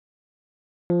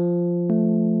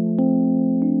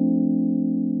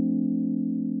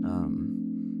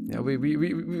Yeah,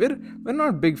 we're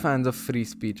not big fans of free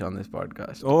speech on this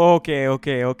podcast.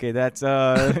 Okay. That's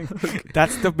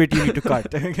that's the bit you need to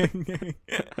cut.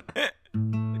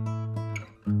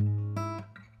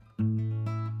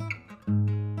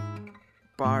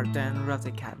 Bart and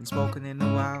Ruthick hadn't spoken in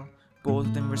a while. Both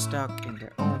of them were stuck in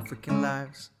their own freaking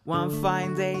lives. One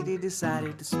fine day they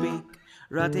decided to speak.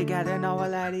 Ruthick had a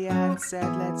novel idea and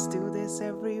said, "Let's do this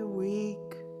every week."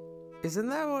 Isn't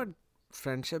that what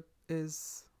friendship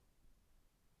is?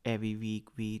 Every week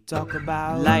we talk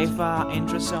about life, our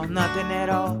interests, or nothing at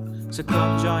all. So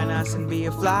come join us and be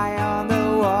a fly on the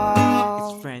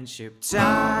wall. It's friendship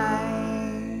time.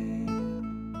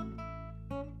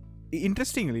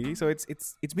 Interestingly, so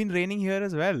it's been raining here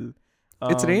as well.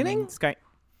 It's raining?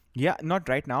 Yeah, not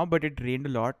right now, but it rained a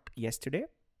lot yesterday.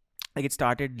 Like it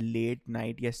started late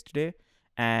night yesterday,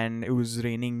 and it was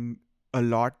raining a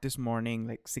lot this morning,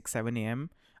 like 6-7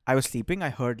 a.m. I was sleeping. I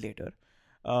heard later.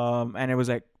 And it was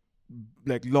like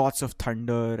lots of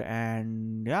thunder,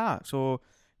 and yeah, so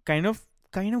kind of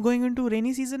going into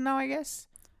rainy season now, I guess.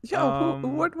 Yeah,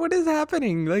 what is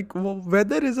happening? Like,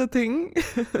 weather is a thing.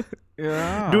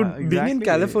 Yeah, Dude, being in exactly.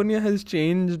 California has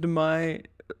changed my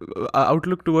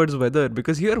outlook towards weather,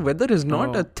 because here weather is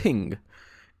not a thing.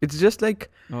 It's just like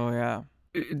Oh yeah.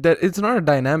 it's not a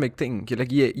dynamic thing. You're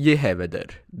like, ye hai weather.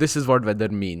 This is what weather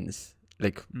means.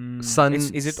 Like sun.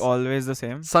 Is it always the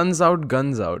same? Sun's out,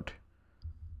 guns out.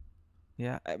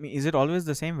 Yeah, I mean, is it always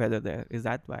the same weather there? Is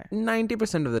that why?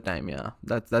 90% of the time, yeah.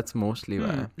 That's mostly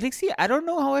why. Like, see, I don't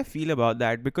know how I feel about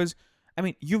that, because I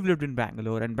mean, you've lived in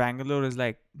Bangalore, and Bangalore is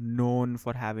like known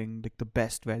for having like the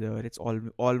best weather. It's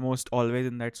almost always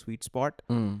in that sweet spot.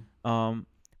 Mm.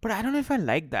 But I don't know if I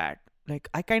like that. Like,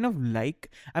 I kind of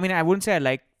like. I mean, I wouldn't say I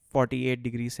like 48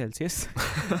 degrees Celsius,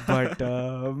 but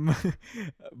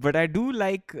but I do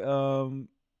like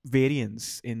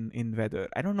variance in weather.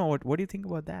 I don't know what do you think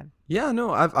about that? Yeah,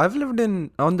 no, I've lived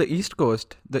on the East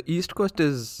Coast. The East Coast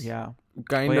is Yeah.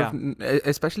 kind of,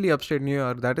 especially upstate New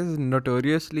York, that is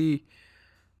notoriously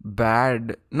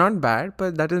bad. Not bad,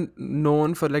 but that is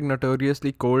known for like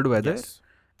notoriously cold weather. Yes.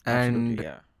 And Absolutely,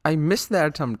 yeah. I miss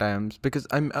that sometimes, because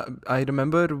I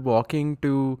remember walking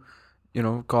to,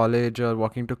 college or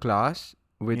walking to class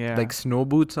with like snow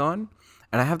boots on,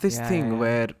 and I have this thing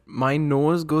where my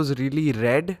nose goes really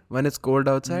red when it's cold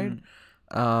outside.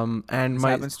 And This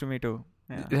happens to me too.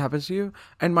 Yeah. It happens to you,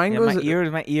 and mine Yeah,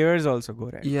 goes. my ears also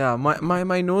go red. Yeah,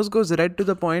 my nose goes red to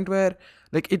the point where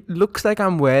like it looks like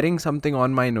I'm wearing something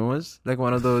on my nose, like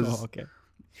one of those. Oh, okay.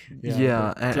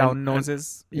 Yeah, clown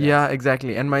noses. Yeah,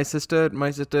 exactly. And my sister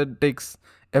takes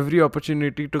every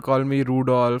opportunity to call me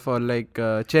Rudolph or like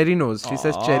Cherry Nose. She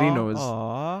says Cherry Nose.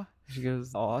 Aw. She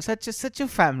goes, Oh, such a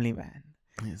family man.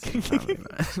 yes, family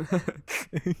man.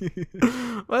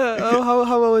 Well,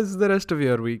 how was the rest of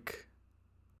your week?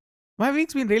 My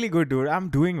week's been really good, dude. I'm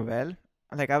doing well.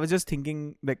 Like, I was just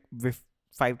thinking, like, with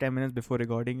 5-10 minutes before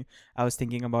recording, I was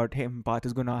thinking about him. Parth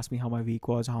is gonna ask me how my week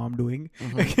was, how I'm doing.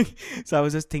 So I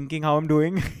was just thinking how I'm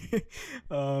doing,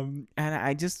 and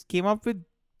I just came up with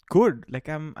good. Like,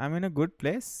 I'm in a good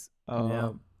place.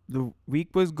 The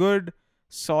week was good,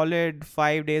 solid.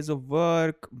 5 days of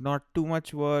work, not too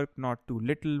much work, not too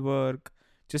little work,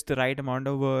 just the right amount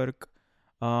of work.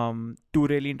 Two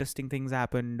really interesting things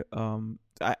happened.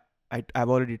 I've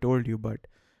already told you, but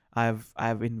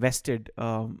I've invested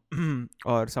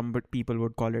or some people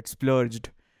would call it splurged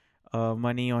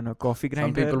money on a coffee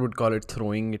grinder. Some people would call it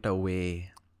throwing it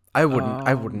away. I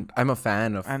wouldn't. I'm a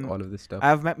fan of all of this stuff.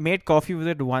 I've made coffee with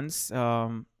it once.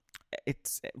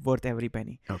 It's worth every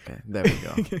penny. Okay, there we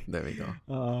go. There we go.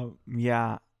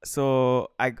 Yeah.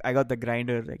 So I got the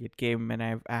grinder. Like, it came, and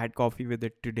I had coffee with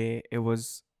it today. It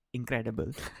was incredible.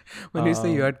 When you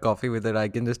say you had coffee with it, I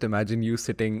can just imagine you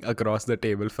sitting across the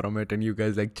table from it and you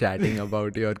guys like chatting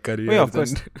about your careers. Oh, yeah, of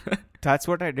course. That's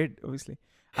what I did, obviously.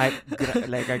 I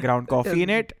ground coffee in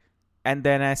it, and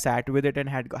then I sat with it and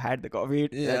had the coffee.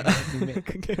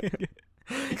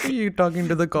 You talking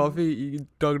to the coffee, you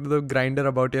talk to the grinder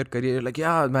about your career. You're like,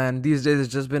 yeah, man, these days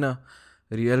it's just been a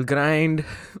real grind.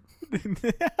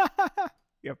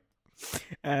 Yep.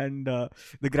 And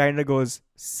the grinder goes,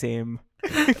 same.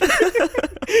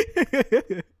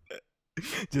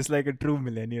 Just like a true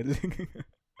millennial.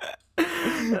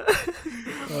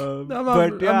 I'm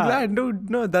glad,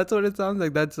 dude. No, that's what it sounds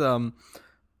like. That's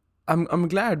I'm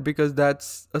glad, because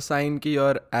that's a sign that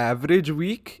your average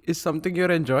week is something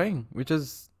you're enjoying, which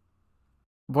is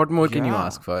what more can you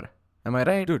ask for? Am I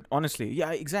right, dude? Honestly,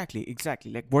 yeah, exactly.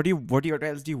 Like, what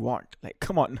else do you want? Like,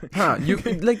 come on. You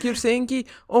like you're saying ki,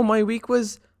 oh, my week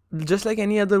was just like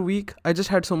any other week, I just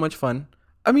had so much fun.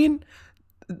 I mean,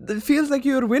 it feels like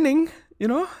you're winning, you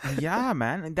know? Yeah,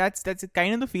 man. And that's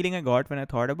kind of the feeling I got when I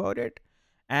thought about it.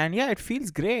 And yeah, it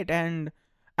feels great. And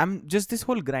I'm just this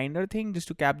whole grinder thing, just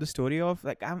to cap the story off,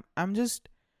 like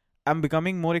I'm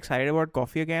becoming more excited about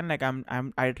coffee again. Like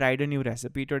I tried a new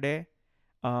recipe today.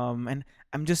 And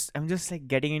I'm just like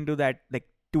getting into that, like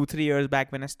 2-3 years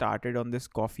back when I started on this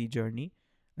coffee journey.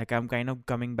 Like I'm kind of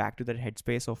coming back to that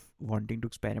headspace of wanting to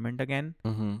experiment again,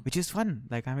 Mm-hmm. which is fun.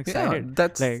 Like I'm Yeah, excited.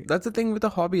 that's Like that's the thing with a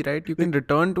hobby, right? You can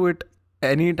return to it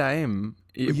anytime.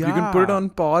 You can put it yeah, on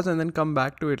pause and then come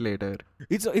back to it later.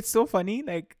 it's so funny.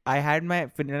 Like I had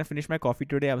when I finished my coffee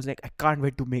today, I was like, I can't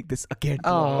wait to make this again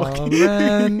tomorrow. Oh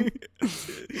man.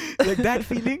 Like that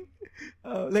feeling.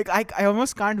 Like I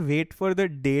almost can't wait for the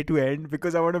day to end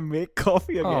because I want to make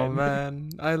coffee again. Oh man,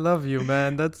 I love you,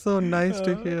 man. That's so nice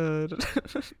to Uh, hear.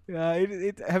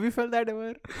 Yeah, have you felt that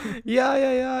ever?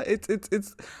 Yeah.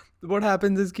 It's what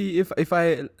happens is ki if I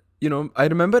I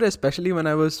remember especially when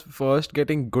I was first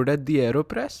getting good at the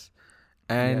AeroPress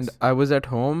and Yes. I was at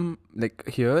home like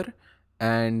here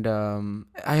and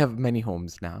I have many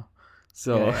homes now.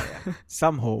 So Yeah.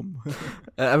 Some home.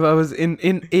 I was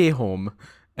in a home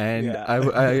and Yeah.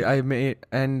 I made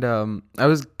and I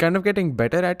was kind of getting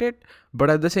better at it, but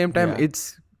at the same time Yeah. it's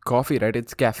coffee, right?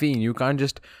 It's caffeine. You can't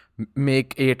just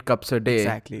make 8 cups a day.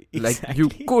 Exactly. Like you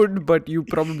Exactly. could, but you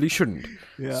probably shouldn't.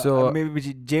 Yeah. So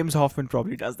Maybe James Hoffman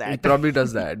probably does he that. probably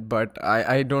does that, but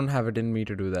I don't have it in me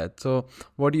to do that. So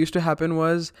what used to happen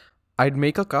was I'd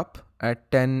make a cup at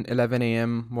 10, 11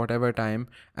 a.m., whatever time.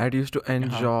 I'd used to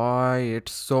enjoy it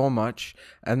so much.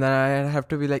 And then I'd have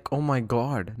to be like, oh my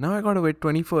God, now I gotta wait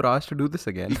 24 hours to do this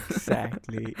again.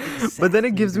 Exactly. But then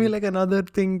it gives me dude. like another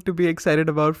thing to be excited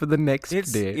about for the next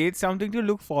day. It's something to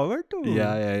look forward to.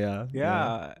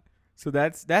 Yeah. So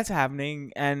that's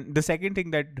happening. And the second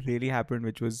thing that really happened,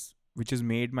 which has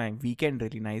made my weekend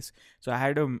really nice. So I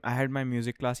had my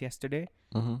music class yesterday,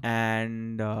 Mm-hmm.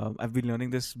 and I've been learning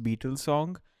this Beatles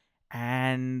song,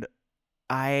 and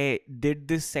I did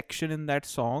this section in that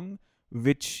song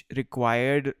which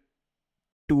required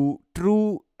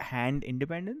true hand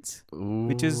independence,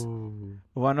 which is Ooh.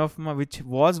 which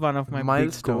was one of my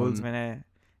big goals Milestone. when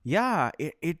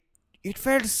it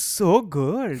felt so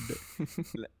good.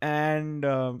 And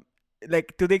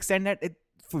like to the extent that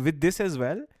with this as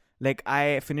well, like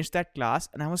I finished that class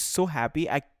and I was so happy.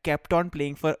 I kept on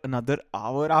playing for another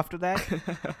hour after that.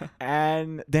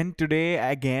 And then today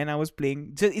again I was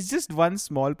playing it's just one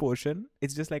small portion.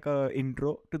 It's just like a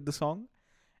intro to the song,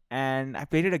 and I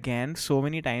played it again so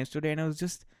many times today, and I was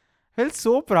just felt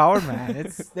so proud, man.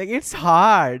 It's like it's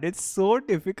hard, it's so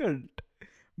difficult,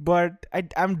 but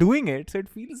I'm doing it, so it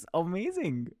feels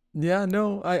amazing. Yeah,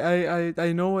 no,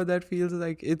 I know what that feels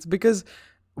like. It's because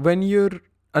when you're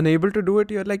unable to do it,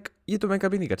 you're like, ये तो मैं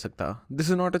कभी नहीं कर सकता. This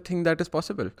is not a thing that is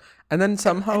possible. And then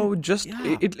somehow And just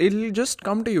yeah, it'll just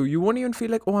come to you. You won't even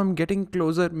feel like, oh, I'm getting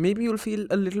closer. Maybe you'll feel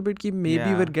a little bit कि maybe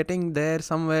yeah, we're getting there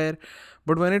somewhere.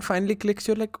 But when it finally clicks,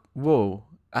 you're like, whoa.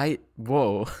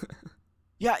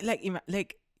 yeah.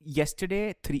 Like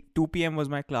yesterday, 2 p.m. was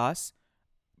my class.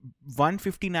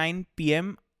 1:59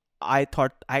 p.m. I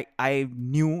thought I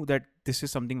knew that this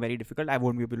is something very difficult. I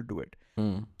won't be able to do it.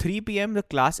 3 p.m. the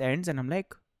class ends, and I'm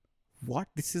like, what?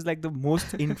 This is like the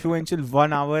most influential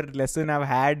 1 hour lesson I've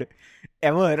had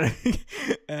ever.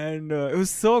 And it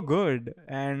was so good.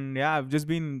 And yeah, I've just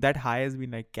been, that high has been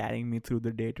like carrying me through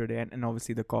the day today, and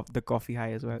obviously the coffee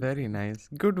high as well. Very nice.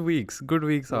 Good weeks all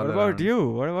What about around. you?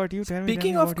 What about you? Tell me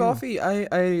Speaking of about you. coffee,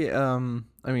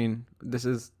 I mean,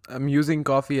 I'm using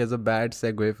coffee as a bad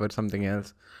segue for something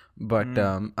else. But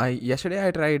yesterday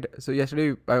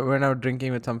I went out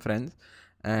drinking with some friends,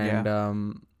 and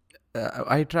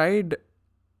I tried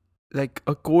like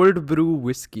a cold brew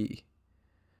whiskey.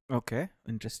 Okay,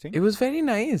 interesting. It was very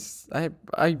nice. I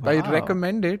Wow.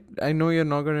 recommend it. I know you're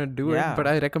not gonna do it, but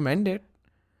Yeah. I recommend it.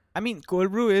 I mean,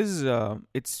 cold brew is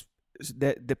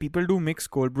the people do mix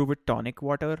cold brew with tonic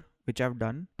water, which I've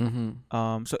done.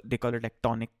 Mm-hmm. So they call it like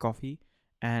tonic coffee,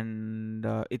 and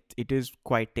it is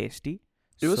quite tasty.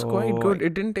 It was quite So good.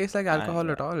 It didn't taste like alcohol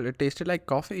yeah, at all. It tasted like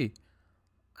coffee.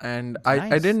 And it's I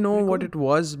nice. didn't know Pretty what cool. it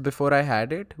was before I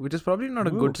had it, which is probably not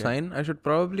a Ooh, good okay. sign. I should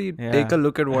probably take Yeah. a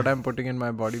look at what I'm putting in my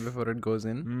body before it goes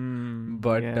in.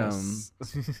 But Yes.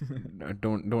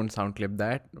 don't sound clip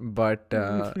that. But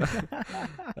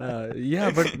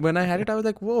yeah, but when I had it, I was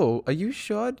like, "Whoa, are you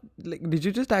sure? Like, did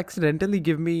you just accidentally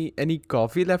give me any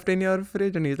coffee left in your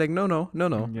fridge?" And he's like, "No.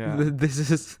 Yeah. This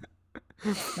is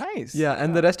Nice. yeah."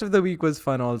 And the rest of the week was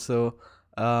fun also.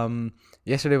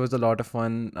 Yesterday was a lot of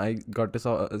fun. I got to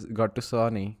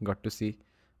see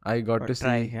I got to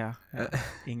try,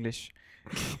 see. English.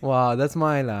 Wow, that's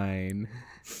my line.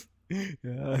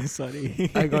 Yeah, sorry.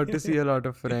 I got to see a lot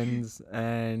of friends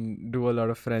and do a lot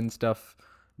of friend stuff.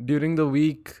 During the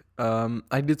week,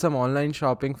 I did some online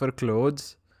shopping for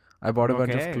clothes. I bought a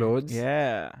bunch of clothes.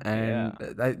 Yeah. And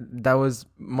that was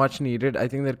much needed. I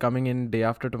think they're coming in day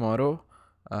after tomorrow.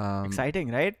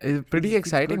 Exciting, right? It's pretty Feels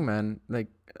exciting, good. man. Like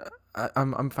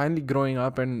I'm finally growing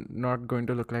up and not going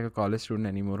to look like a college student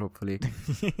anymore, hopefully.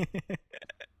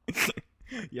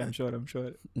 Yeah, I'm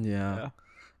sure. Yeah.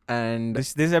 And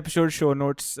this episode show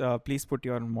notes, please put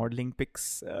your modeling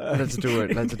pics. let's do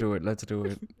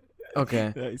it.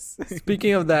 Okay. Nice.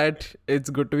 Speaking of that, it's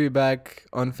good to be back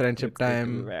on Friendship It's good to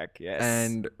Time. be back, yes.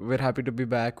 And we're happy to be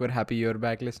back. We're happy you're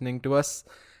back listening to us.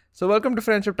 So welcome to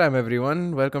Friendship Time,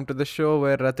 everyone. Welcome to the show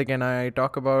where Ratik and I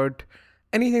talk about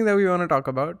anything that we want to talk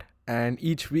about. And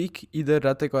each week, either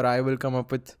Ratik or I will come up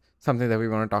with something that we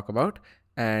want to talk about.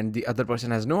 And the other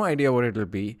person has no idea what it'll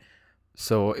be.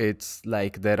 So it's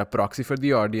like they're a proxy for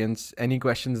the audience. Any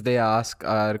questions they ask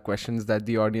are questions that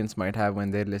the audience might have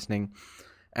when they're listening.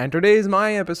 And today is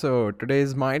my episode. Today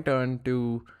is my turn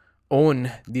to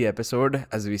own the episode,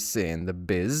 as we say in the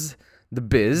biz. The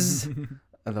biz.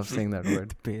 I love saying that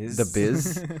word. The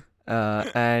biz.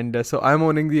 So I'm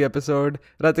owning the episode.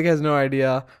 Ratik has no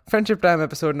idea. Friendship Time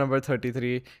episode number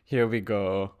 33. Here we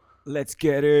go. Let's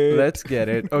get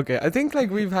it. Okay. I think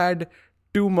like we've had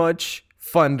too much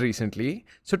fun recently.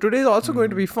 So today is also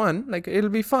going to be fun. Like it'll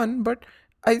be fun, but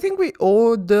I think we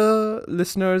owe the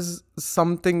listeners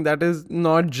something that is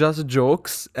not just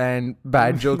jokes and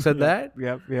bad jokes at that.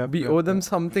 We owe them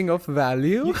something of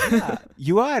value. Yeah,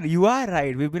 you are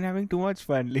right. We've been having too much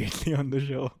fun lately on the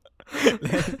show.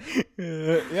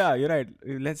 Yeah, you're right.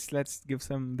 Let's give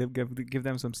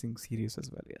them something serious as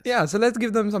well. Yes. Yeah, so let's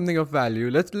give them something of value.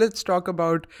 Let's talk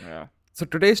about. So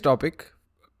today's topic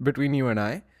between you and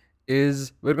I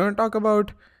is we're going to talk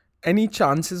about any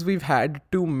chances we've had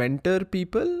to mentor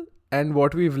people and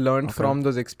what we've learned from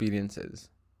those experiences.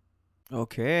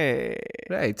 Okay.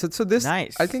 Right. So this,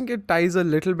 nice. I think it ties a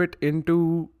little bit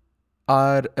into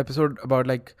our episode about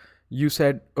like you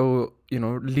said,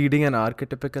 leading an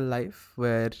archetypical life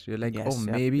where you're like,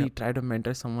 maybe try to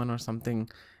mentor someone or something.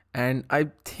 And I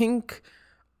think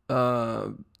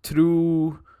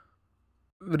through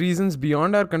reasons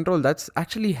beyond our control, that's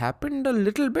actually happened a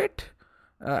little bit.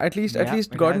 At least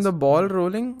gotten the ball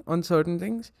rolling on certain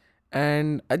things.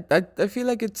 And I feel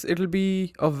like it'll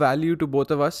be of value to both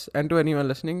of us and to anyone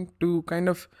listening to kind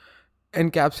of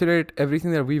encapsulate everything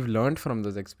that we've learned from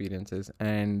those experiences.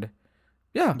 And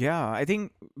yeah, I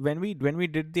think when we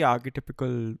did the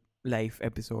archetypical life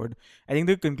episode, I think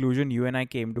the conclusion you and I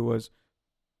came to was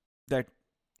that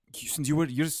since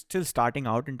you're still starting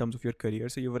out in terms of your career,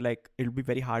 so you were like, it'll be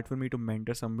very hard for me to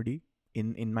mentor somebody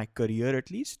in my career at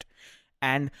least.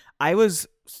 And I was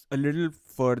a little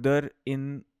further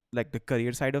in like the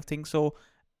career side of things. So,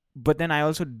 but then I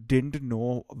also didn't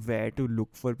know where to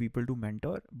look for people to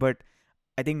mentor. But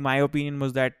I think my opinion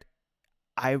was that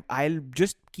I'll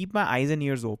just keep my eyes and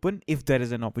ears open. If there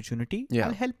is an opportunity,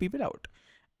 I'll help people out.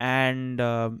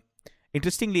 And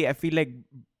interestingly, I feel like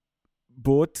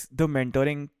both the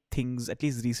mentoring things, at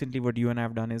least recently, what you and I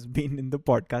have done is been in the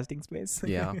podcasting space.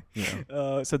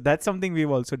 So that's something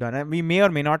we've also done, and we may or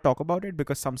may not talk about it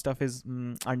because some stuff is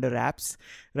under wraps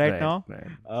right now.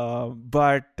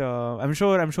 But I'm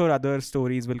sure other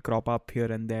stories will crop up here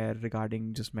and there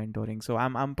regarding just mentoring. So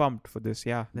I'm pumped for this.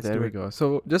 Yeah, there we go.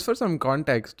 So just for some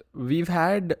context, we've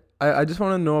had. I just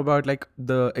want to know about like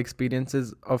the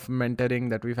experiences of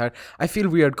mentoring that we've had. I feel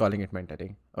weird calling it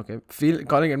mentoring. Okay,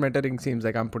 calling it mentoring seems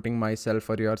like I'm putting myself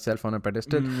or yourself on a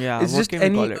pedestal. It's just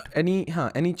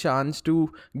any chance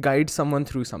to guide someone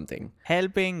through something.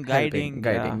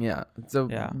 Guiding. Yeah. So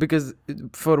because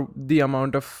for the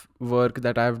amount of work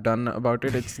that I've done about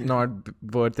it, it's not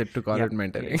worth it to call it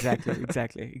mentoring.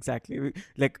 Exactly.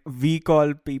 Like we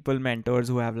call people mentors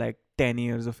who have like 10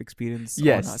 years of experience on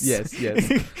us. Yes.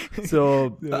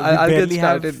 So I'll get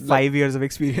started. Have 5 years of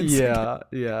experience.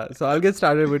 Yeah. So I'll get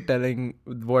started with telling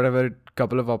whatever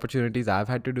couple of opportunities I've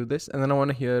had to do this, and then I want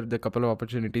to hear the couple of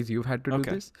opportunities you've had to do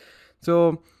this.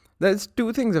 So there's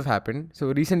two things have happened.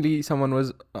 So recently someone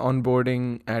was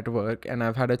onboarding at work, and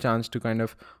I've had a chance to kind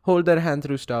of hold their hand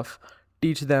through stuff,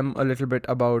 teach them a little bit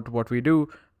about what we do,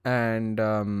 and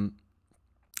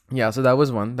so that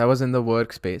was one. That was in the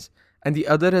workspace. And the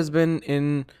other has been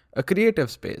in a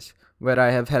creative space where I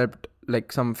have helped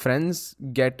like some friends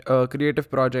get a creative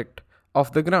project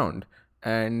off the ground.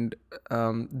 And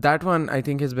that one I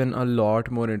think has been a lot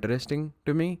more interesting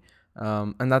to me.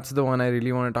 And that's the one I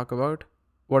really want to talk about.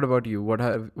 What about you? What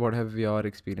have your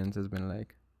experiences been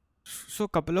like? So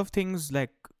couple of things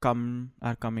like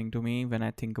are coming to me when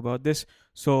I think about this.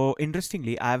 So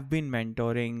interestingly, I've been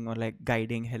mentoring or like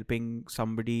guiding, helping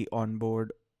somebody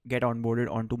get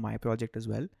onboarded onto my project as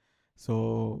well.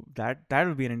 So that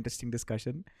will be an interesting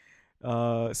discussion.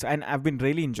 So and I've been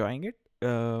really enjoying it.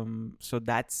 So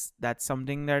that's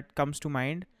something that comes to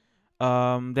mind.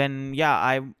 Then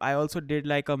yeah, I also did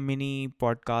like a mini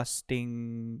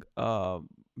podcasting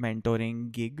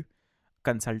mentoring gig,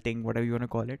 consulting, whatever you want to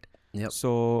call it. Yep.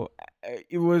 So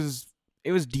it was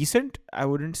decent. I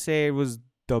wouldn't say it was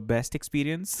the best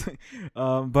experience,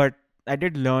 but I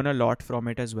did learn a lot from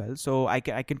it as well. So I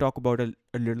can talk about a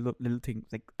little thing,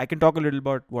 like I can talk a little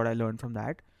about what I learned from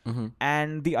that. Mm-hmm.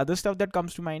 And the other stuff that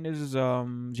comes to mind is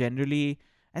generally,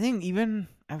 I think even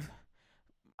I've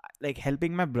like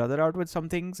helping my brother out with some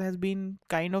things has been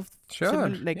kind of Sure.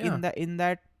 similar, like Yeah. in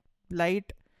that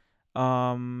light.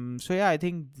 So yeah, I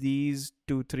think these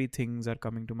 2-3 things are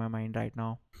coming to my mind right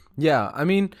now. Yeah. I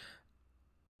mean,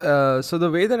 so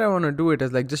the way that I want to do it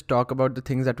is like just talk about the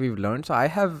things that we've learned. So I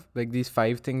have like these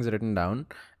 5 things written down,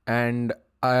 and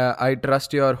I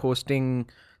trust your hosting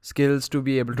skills to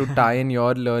be able to tie in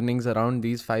your learnings around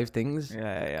these 5 things.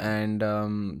 Yeah. And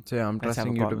so yeah, I'm Let's have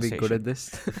a trusting you to be good at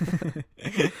this.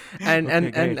 and Okay,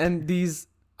 and great. and these,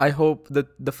 I hope that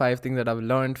the 5 things that I've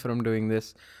learned from doing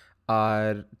this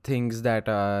are things that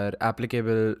are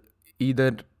applicable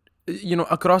either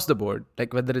across the board,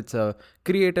 like whether it's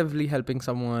creatively helping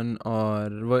someone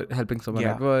or helping someone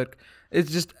Yeah. at work.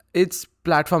 It's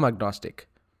platform agnostic.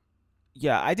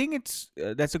 Yeah, I think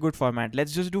that's a good format.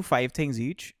 Let's just do 5 things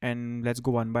each and let's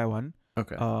go one by one.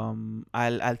 Okay.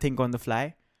 I'll think on the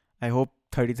fly. I hope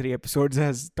 33 episodes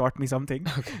has taught me something.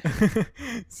 Okay.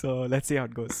 So let's see how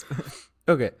it goes.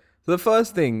 Okay, so the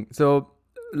first thing, so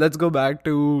let's go back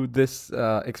to this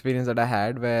experience that I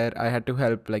had where I had to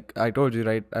help, like I told you,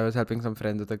 right? I was helping some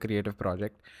friends with a creative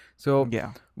project. So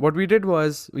Yeah. what we did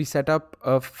was we set up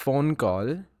a phone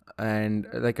call and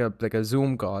like a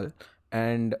Zoom call,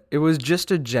 and it was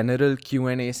just a general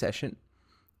Q&A session.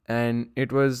 And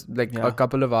it was like a Yeah.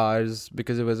 couple of hours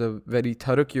because it was a very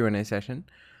thorough Q&A session.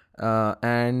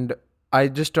 And I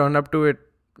just turned up to it,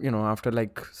 after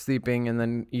like sleeping and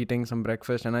then eating some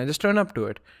breakfast, and I just turned up to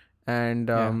it. And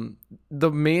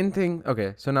the main thing,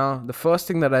 okay, so now the first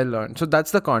thing that I learned, so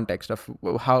that's the context of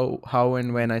how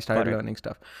and when I started Got it. learning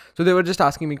stuff. So they were just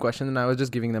asking me questions and I was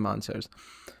just giving them answers.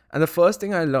 And the first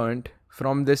thing I learned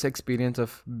from this experience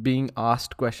of being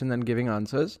asked questions and giving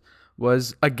answers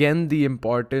was again the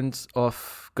importance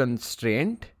of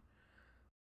constraint.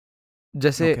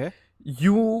 Just say, Okay.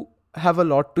 you have a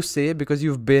lot to say because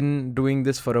you've been doing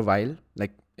this for a while,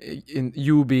 like in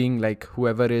you being like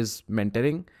whoever is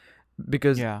mentoring,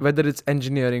 because Yeah. whether it's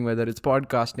engineering, whether it's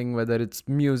podcasting, whether it's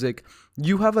music,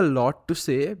 you have a lot to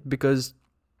say because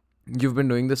you've been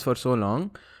doing this for so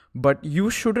long. But you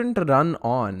shouldn't run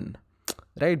on,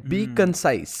 right? Be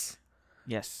concise,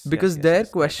 Yes. because yes, their yes,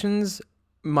 right. questions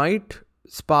might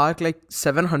spark like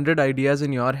 700 ideas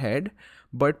in your head,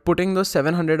 but putting those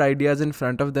 700 ideas in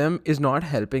front of them is not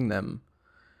helping them.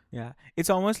 Yeah. It's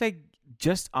almost like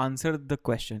just answer the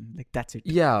question. Like that's it.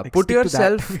 Yeah, Like put stick to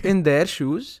that. yourself in their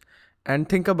shoes and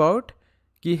think about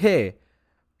ki, hey,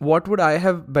 what would I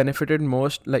have benefited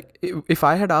most? Like if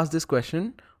I had asked this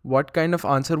question, what kind of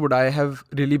answer would I have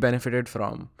really benefited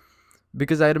from?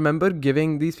 Because I remember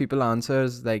giving these people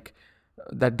answers like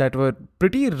that were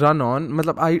pretty run on.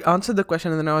 Matlab, I answered the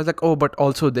question and then I was like, oh, but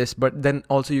also this, but then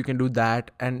also you can do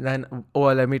that, and then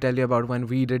let me tell you about when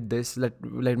we did this. Let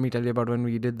me tell you about when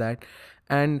we did that,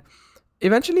 and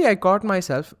eventually I caught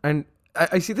myself, and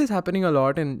I see this happening a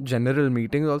lot in general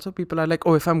meetings also. People are like,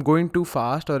 oh, if I'm going too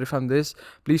fast or if I'm this,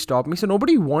 please stop me. So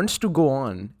nobody wants to go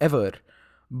on ever,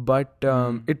 but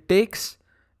it takes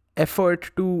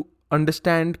effort to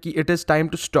understand ki it is time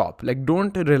to stop. Like,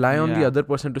 don't rely on the other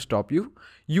person to stop you.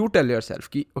 You tell yourself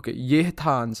ki, okay, ye tha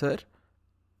answer,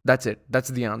 that's it, that's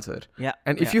the answer. Yeah.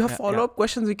 And if you have follow-up yeah.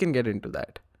 questions, we can get into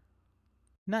that.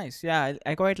 Nice. Yeah,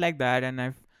 I quite like that.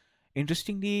 And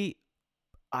interestingly,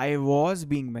 I was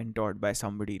being mentored by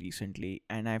somebody recently,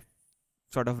 and I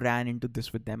sort of ran into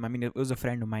this with them. I mean, it was a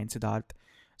friend of mine, Siddharth.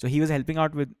 So he was helping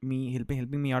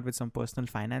me out with some personal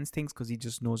finance things because he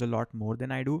just knows a lot more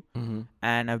than I do. Mm-hmm.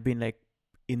 And I've been like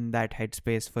in that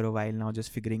headspace for a while now,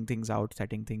 just figuring things out,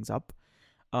 setting things up.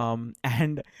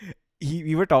 And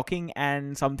we were talking,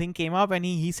 and something came up, and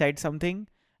he said something,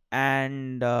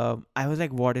 and I was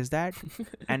like, "What is that?"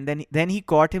 And then he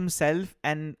caught himself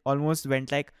and almost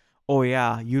went like, "Oh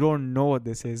yeah, you don't know what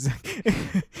this is."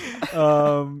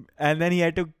 And then he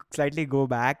had to slightly go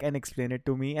back and explain it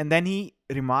to me, and then he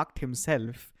remarked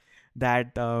himself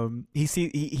that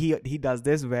he does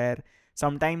this where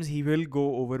sometimes he will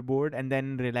go overboard and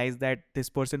then realize that this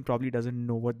person probably doesn't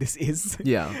know what this is.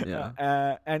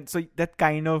 Yeah. And so that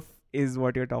kind of is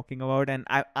what you're talking about, and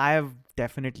I have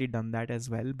definitely done that as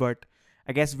well. But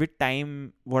I guess with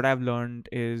time, what I've learned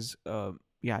is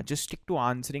just stick to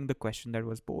answering the question that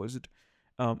was posed.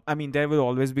 I mean, there will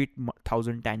always be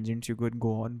 1,000 tangents you could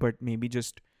go on, but maybe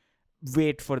just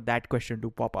wait for that question to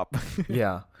pop up.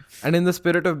 Yeah. And in the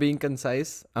spirit of being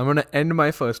concise, I'm gonna end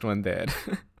my first one there.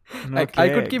 I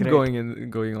could keep great.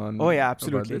 going on. Oh yeah,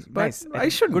 absolutely. This, but nice. I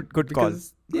should. Good call.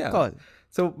 Yeah. Call.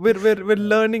 So we're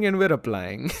learning and we're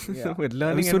applying. Yeah. So we're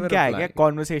learning and we're क्या है applying. क्या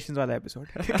conversations वाला episode.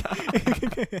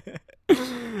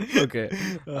 Okay.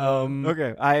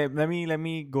 Okay. Let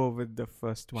me go with the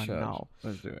first one now.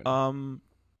 Let's do it.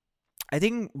 I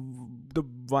think the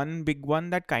one big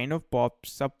one that kind of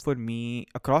pops up for me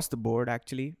across the board,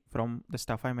 actually, from the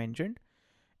stuff I mentioned,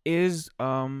 is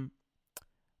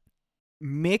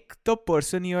make the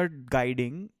person you're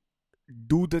guiding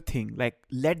do the thing. Like,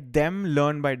 let them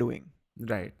learn by doing.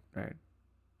 Right.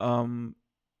 And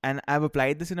I've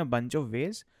applied this in a bunch of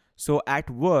ways. So at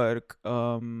work,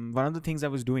 one of the things I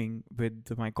was doing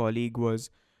with my colleague was,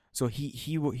 so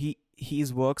he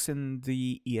works in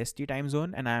the EST time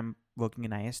zone and I'm working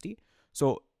in IST.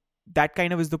 So that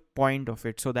kind of is the point of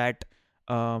it, so that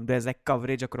there's like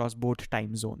coverage across both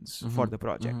time zones for the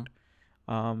project.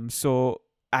 So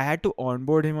I had to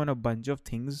onboard him on a bunch of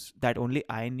things that only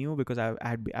I knew because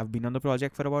I've been on the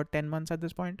project for about 10 months at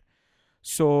this point.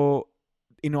 So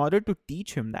in order to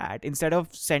teach him that, instead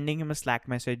of sending him a Slack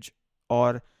message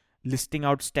or listing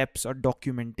out steps or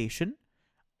documentation,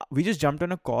 we just jumped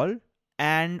on a call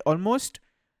and almost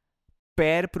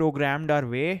pair programmed our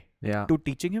way to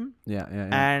teaching him. Yeah.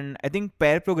 And I think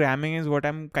pair programming is what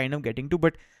I'm kind of getting to,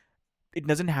 but it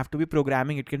doesn't have to be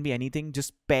programming. It can be anything,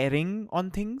 just pairing on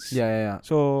things. Yeah.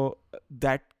 So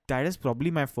that is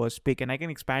probably my first pick, and I can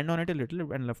expand on it a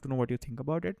little and love to know what you think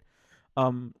about it.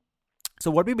 So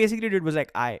what we basically did was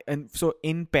so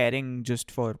in pairing,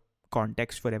 just for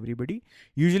context for everybody,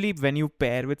 usually when you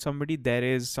pair with somebody, there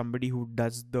is somebody who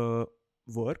does the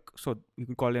work. So you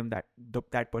could call him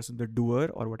that person the doer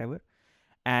or whatever.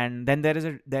 And then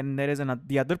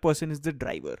the other person is the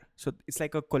driver. So it's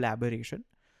like a collaboration.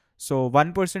 So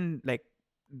one person like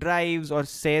drives or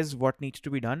says what needs to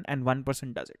be done, and one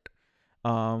person does it.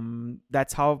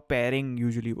 That's how pairing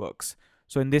usually works.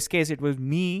 So in this case, it was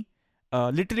me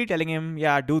literally telling him,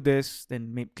 yeah, do this,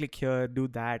 then click here, do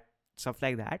that, stuff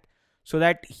like that, so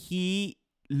that he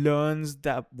learns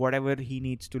whatever he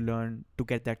needs to learn to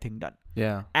get that thing done.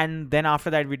 Yeah. And then after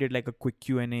that, we did like a quick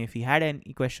Q&A if he had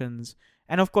any questions.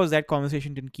 And of course, that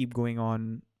conversation didn't keep going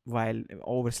on while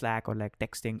over Slack or like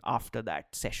texting after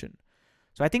that session.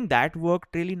 So I think that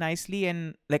worked really nicely.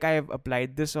 And like I have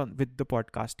applied this with the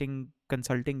podcasting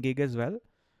consulting gig as well,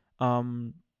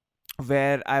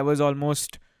 where I was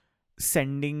almost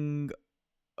sending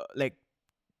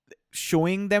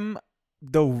showing them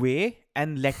the way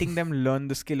and letting them learn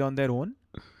the skill on their own.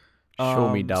 Show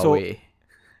me the way.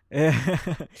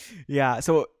 Yeah.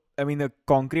 So I mean, the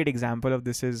concrete example of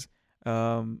this is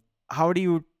how do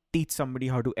you teach somebody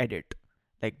how to edit?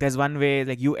 Like, there's one way,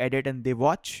 like, you edit and they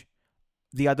watch.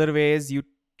 The other way is you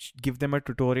give them a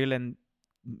tutorial and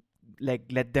like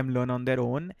let them learn on their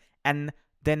own, and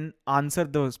then answer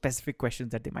those specific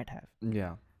questions that they might have.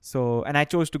 Yeah. So, and I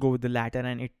chose to go with the latter,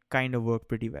 and it kind of worked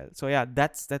pretty well. So yeah,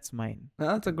 that's mine.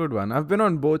 That's a good one. I've been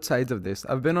on both sides of this.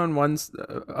 I've been on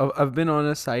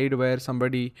a side where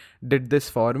somebody did this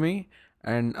for me,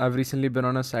 and I've recently been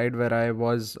on a side where I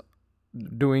was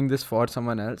doing this for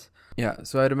someone else. Yeah.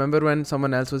 So I remember when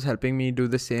someone else was helping me do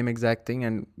the same exact thing,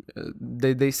 and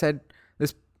they said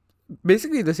this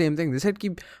basically the same thing. They said,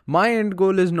 my end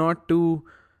goal is not to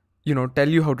tell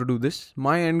you how to do this.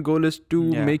 My end goal is to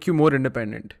make you more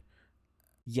independent.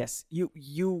 Yes,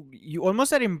 you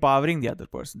almost are empowering the other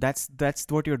person. That's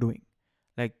what you're doing.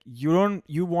 Like, you don't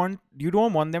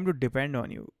want them to depend on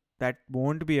you. That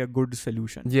won't be a good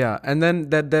solution. Yeah, and then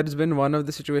there's been one of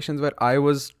the situations where I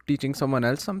was teaching someone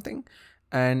else something,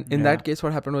 and in that case,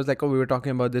 what happened was like, we were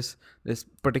talking about this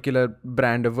particular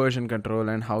brand of version control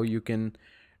and how you can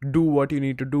do what you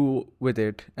need to do with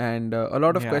it, and a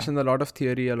lot of questions, a lot of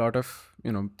theory, a lot of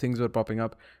things were popping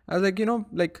up. I was like,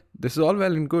 like, this is all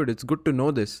well and good, it's good to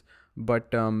know this,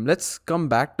 but let's come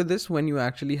back to this when you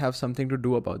actually have something to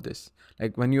do about this,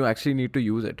 like when you actually need to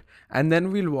use it, and then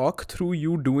we'll walk through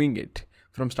you doing it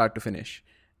from start to finish,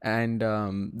 and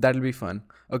that'll be fun.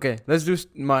 Okay, let's do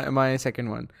my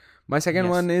second one. My second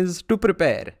one is to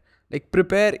prepare. Like,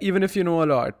 prepare even if you know a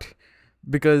lot.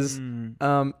 because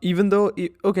even though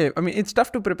okay, I mean, it's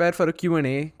tough to prepare for a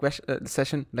Q&A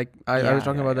session. Like I was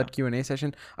talking about that Q&A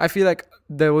session. I feel like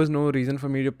there was no reason for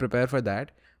me to prepare for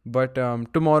that. But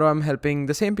tomorrow I'm helping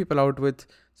the same people out with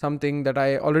something that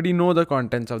I already know the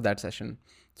contents of that session.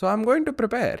 So I'm going to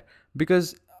prepare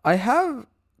because I have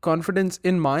confidence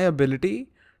in my ability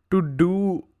to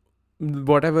do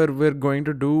whatever we're going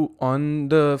to do on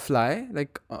the fly.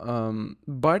 Like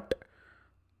but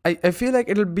I feel like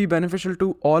it'll be beneficial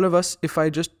to all of us if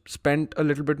I just spent a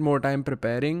little bit more time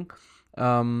preparing,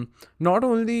 not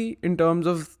only in terms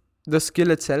of the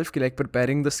skill itself, like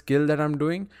preparing the skill that I'm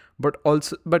doing, but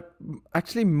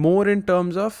actually more in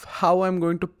terms of how I'm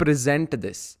going to present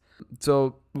this.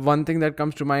 So one thing that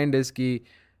comes to mind is ki,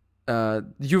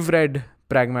 you've read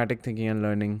Pragmatic Thinking and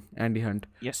Learning, Andy Hunt.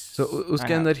 Yes. So uske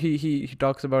andar he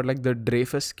talks about like the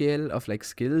Dreyfus scale of like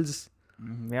skills.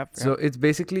 So it's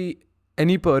basically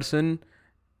any person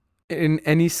in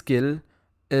any skill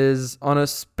is on a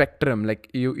spectrum. Like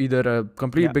you either a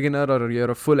complete beginner or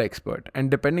you're a full expert, and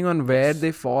depending on where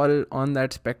they fall on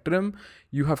that spectrum,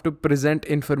 you have to present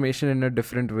information in a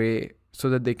different way so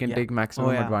that they can take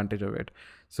maximum advantage of it.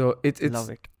 So it's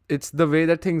the way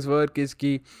that things work is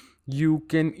ki you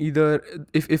can either,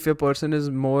 if a person is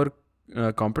more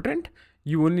competent,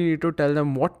 you only need to tell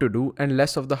them what to do and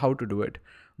less of the how to do it.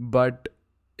 But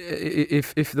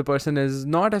if the person is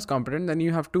not as competent, then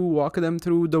you have to walk them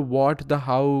through the what, the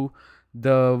how,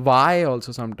 the why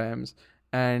also sometimes.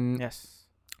 And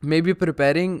maybe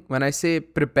preparing, when I say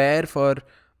prepare for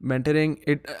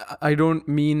mentoring, I don't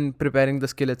mean preparing the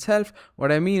skill itself.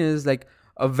 What I mean is like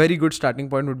a very good starting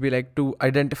point would be like to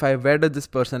identify where does this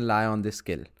person lie on this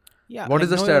skill. What is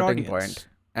the starting point?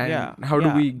 And how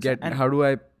do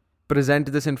I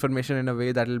present this information in a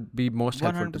way that will be most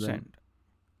helpful 100%. To them?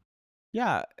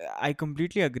 Yeah, I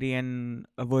completely agree. And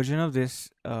a version of this,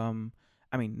 I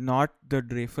mean, not the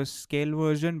Dreyfus scale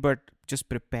version, but just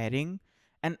preparing.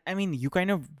 And I mean, you kind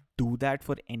of do that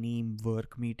for any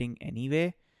work meeting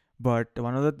anyway. But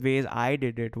one of the ways I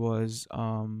did it was,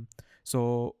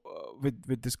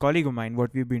 with this colleague of mine,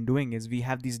 what we've been doing is we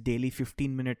have these daily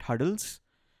 15-minute huddles.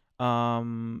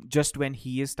 Just when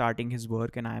he is starting his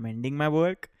work and I'm ending my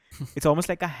work. It's almost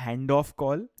like a handoff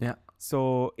call. Yeah.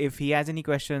 So if he has any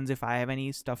questions, if I have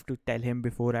any stuff to tell him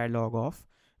before I log off,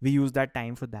 we use that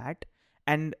time for that.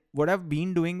 And what I've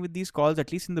been doing with these calls,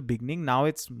 at least in the beginning, now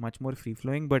it's much more free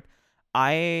flowing, but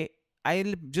I'll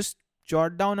just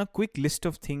jot down a quick list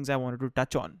of things I wanted to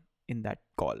touch on in that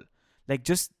call. Like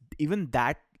just even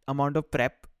that amount of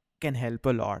prep can help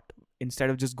a lot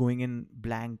instead of just going in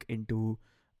blank into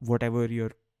whoever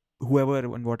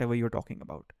and whatever you're talking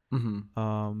about.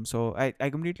 Mm-hmm. So I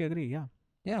completely agree.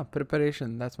 Yeah,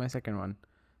 preparation. That's my second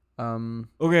one.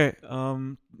 Okay.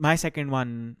 My second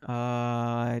one.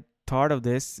 I thought of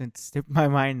this. It slipped my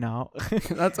mind now.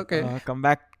 That's okay. Come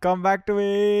back to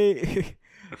me.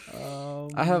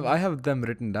 I have them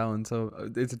written down,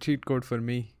 so it's a cheat code for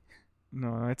me.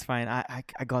 No, it's fine. I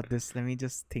got this. Let me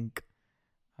just think.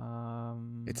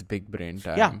 It's big brain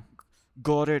time. Yeah.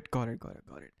 Got it.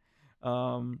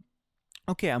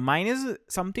 Okay, mine is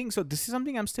something. So this is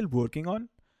something I'm still working on,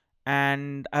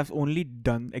 and I've only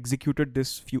executed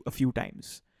this a few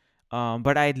times.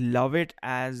 But I love it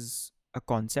as a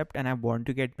concept, and I want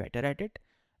to get better at it.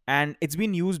 And it's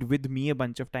been used with me a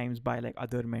bunch of times by like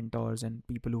other mentors and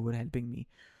people who were helping me.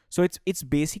 So it's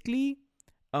basically,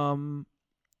 I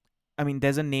mean,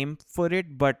 there's a name for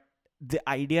it, but the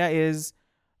idea is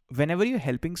whenever you're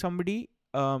helping somebody,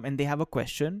 and they have a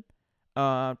question,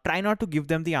 try not to give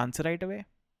them the answer right away.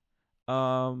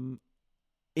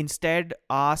 Instead,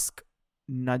 ask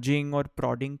nudging or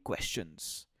prodding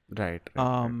questions. Right.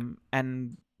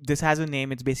 And this has a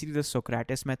name. It's basically the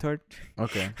Socrates method.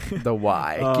 Okay. The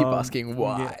why. Keep asking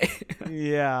why.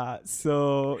 Yeah.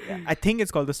 So I think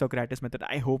it's called the Socrates method.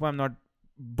 I hope I'm not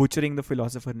butchering the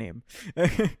philosopher name.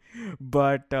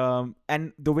 But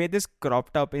and the way this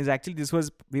cropped up is actually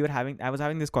I was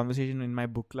having this conversation in my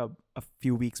book club a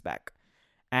few weeks back,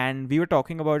 and we were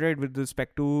talking about it with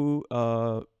respect to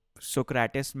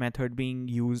Socrates method being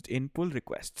used in pull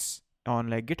requests on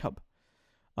like GitHub.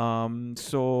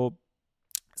 So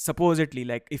supposedly,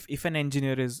 like if an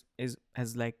engineer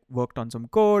has like worked on some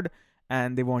code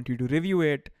and they want you to review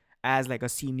it as like a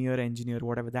senior engineer,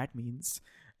 whatever that means,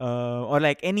 or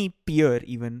like any peer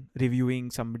even reviewing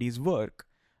somebody's work,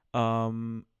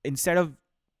 instead of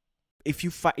if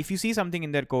you see something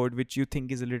in their code which you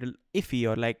think is a little iffy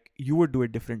or like you would do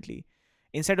it differently,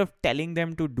 instead of telling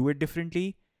them to do it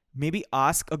differently, maybe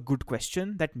ask a good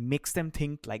question that makes them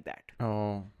think like that.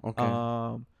 Oh,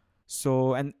 okay.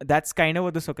 So, and that's kind of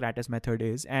what the Socrates method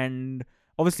is. And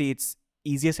obviously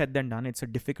easier said than done. It's a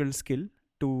difficult skill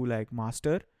to like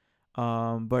master.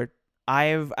 But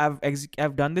I've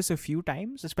done this a few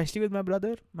times, especially with my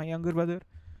brother, my younger brother,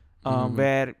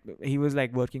 where he was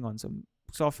like working on some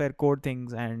software code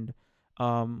things, and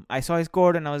I saw his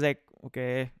code and I was like,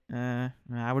 okay,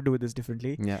 I would do this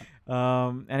differently. Yeah.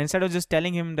 And instead of just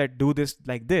telling him that do this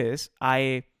like this,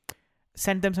 I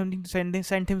sent him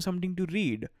something to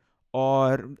read,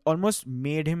 or almost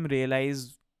made him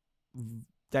realize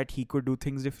that he could do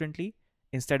things differently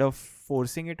instead of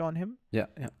forcing it on him. Yeah.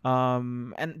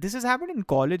 And this has happened in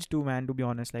college too, man, to be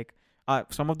honest. Like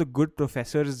some of the good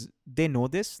professors, they know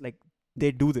this, like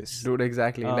they do this. Dude,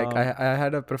 exactly. Like I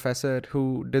had a professor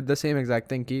who did the same exact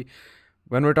thing.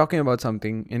 When we're talking about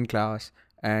something in class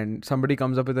and somebody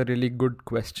comes up with a really good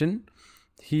question,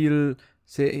 he'll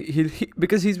say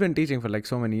because he's been teaching for like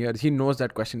so many years, he knows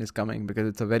that question is coming because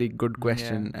it's a very good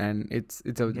question and it's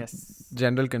a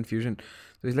general confusion.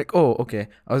 So he's like, oh, okay,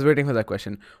 I was waiting for that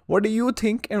question. What do you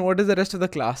think and what does the rest of the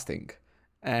class think?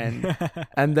 And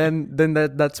and then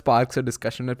that sparks a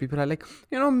discussion where people are like,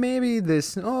 maybe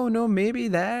this, oh no, maybe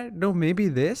that, no, maybe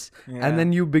this. And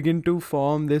then you begin to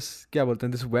form this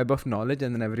this web of knowledge,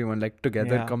 and then everyone like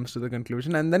together comes to the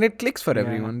conclusion, and then it clicks for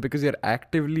everyone because you're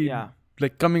actively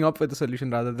like coming up with a solution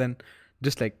rather than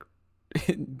just like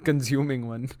consuming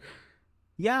one.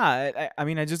 I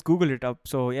mean, I just googled it up.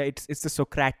 So yeah, it's the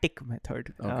Socratic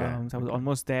method. Okay. So I was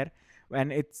almost there.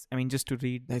 And it's, I mean, just to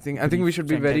read. I think we should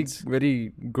be very,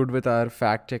 very good with our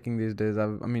fact checking these days. I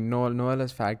mean, Noel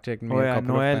has fact checked me a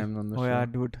couple of times on the show. Oh yeah,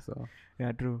 dude. So.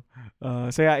 Yeah, true.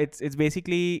 So yeah, it's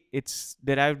basically, it's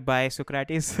derived by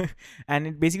Socrates, and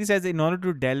it basically says that in order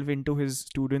to delve into his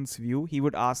students' view, he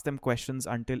would ask them questions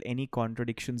until any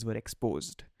contradictions were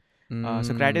exposed.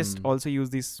 Socrates also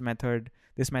used this method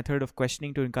of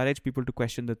questioning to encourage people to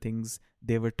question the things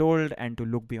they were told and to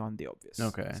look beyond the obvious.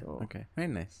 Okay, very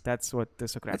nice. That's what the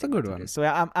Socratic. That's a good one. Is. So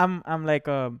yeah, I'm like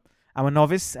I'm a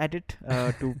novice at it,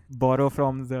 to borrow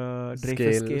from the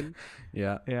Dreyfus scale.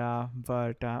 Yeah,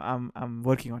 but I'm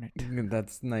working on it.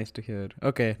 That's nice to hear.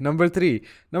 Okay, number three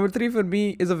for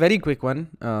me is a very quick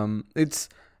one. It's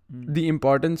the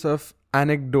importance of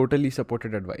anecdotally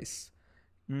supported advice.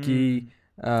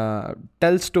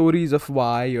 Tell stories of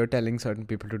why you're telling certain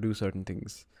people to do certain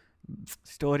things.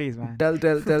 Stories, man.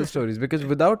 Tell stories, because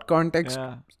without context,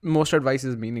 most advice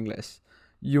is meaningless.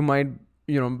 You might,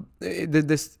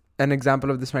 an example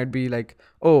of this might be like,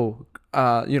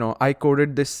 I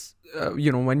coded this,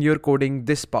 when you're coding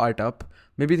this part up,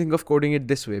 maybe think of coding it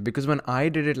this way, because when I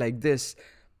did it like this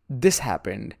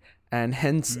happened, and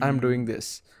hence I'm doing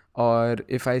this. Or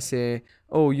if I say,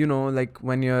 like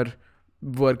when you're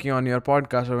working on your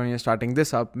podcast or when you're starting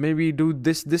this up, maybe do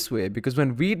this way, because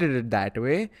when we did it that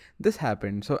way, this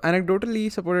happened. So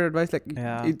anecdotally supported advice, like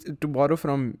to borrow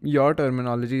from your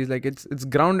terminology, is like it's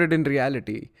grounded in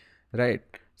reality, right?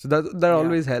 So that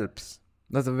always helps.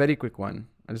 That's a very quick one.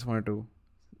 I just wanted to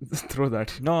throw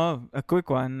that. No, a quick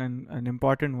one and an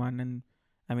important one, and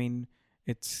I mean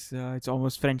it's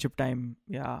almost friendship time.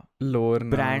 Yeah, lower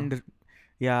brand. Now.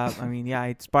 Yeah, I mean,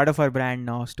 it's part of our brand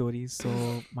now, stories.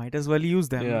 So might as well use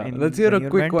them. Yeah, let's hear a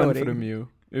quick one from you,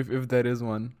 if there is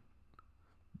one.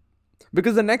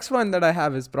 Because the next one that I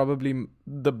have is probably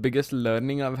the biggest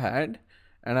learning I've had,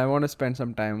 and I want to spend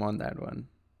some time on that one.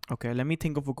 Okay, let me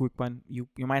think of a quick one. You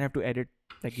might have to edit,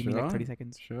 like give me like 30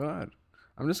 seconds. Sure.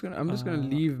 I'm just gonna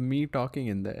leave me talking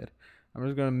in there. I'm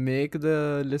just gonna make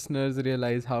the listeners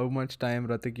realize how much time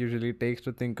Ratik usually takes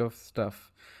to think of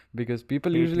stuff. Because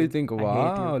people usually think,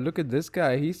 wow, look at this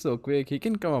guy. He's so quick. He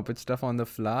can come up with stuff on the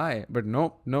fly. But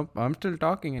nope. I'm still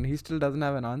talking and he still doesn't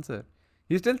have an answer.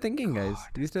 He's still thinking, guys.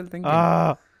 He's still thinking.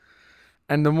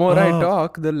 And the more I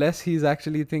talk, the less he's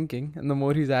actually thinking. And the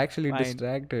more he's actually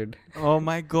distracted. Oh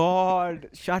my God.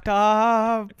 Shut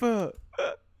up.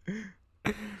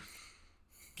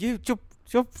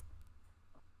 Chup.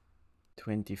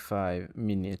 25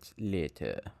 minutes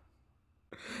later.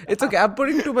 It's okay. I'm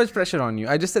putting too much pressure on you.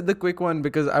 I just said the quick one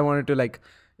because I wanted to like...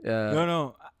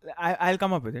 No. I'll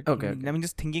come up with it. Okay. I'm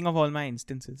just thinking of all my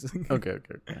instances. Okay.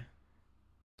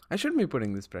 I shouldn't be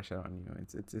putting this pressure on you.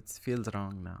 It feels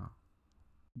wrong now.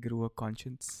 Grew a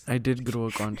conscience. I did grow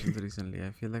a conscience recently.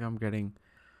 I feel like I'm getting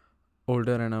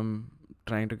older and I'm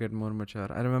trying to get more mature.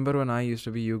 I remember when I used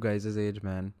to be you guys' age,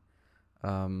 man.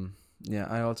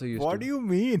 I also used What do you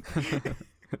mean?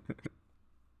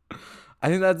 I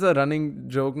think that's a running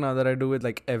joke now that I do with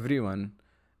like everyone,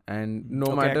 and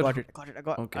no matter.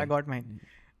 I got mine.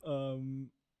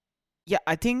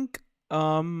 I think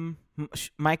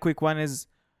my quick one is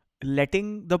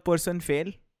letting the person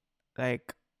fail,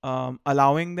 like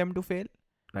allowing them to fail.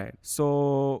 Right.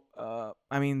 So,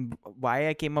 I mean, why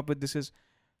I came up with this is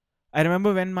I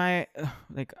remember when my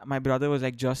my brother was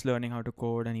like just learning how to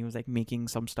code and he was like making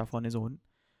some stuff on his own.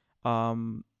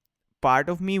 Um, part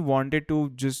of me wanted to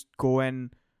just go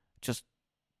and just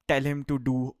tell him to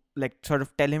do like sort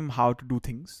of tell him how to do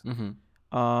things.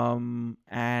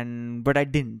 And but I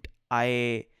didn't.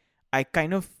 I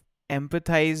kind of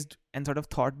empathized and sort of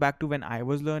thought back to when I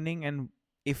was learning and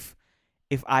if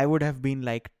I would have been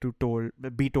like to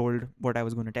be told what I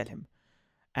was going to tell him,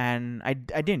 and I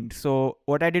didn't. So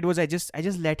what I did was I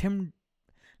just let him,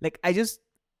 like, I just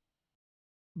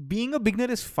being a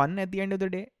beginner is fun at the end of the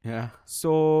day. Yeah.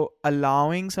 So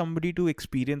allowing somebody to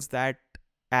experience that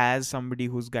as somebody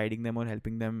who's guiding them or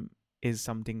helping them is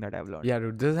something that I've learned. Yeah,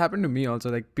 dude, this happened to me also.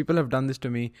 Like, people have done this to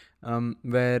me,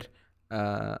 where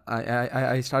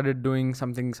I started doing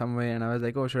something some way, and I was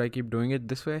like, oh, should I keep doing it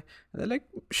this way? And they're like,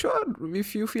 sure,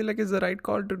 if you feel like it's the right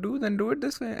call to do, then do it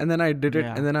this way. And then I did it,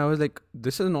 Yeah. and then I was like,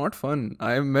 this is not fun.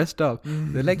 I messed up.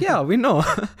 They're like, yeah, we know,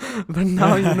 but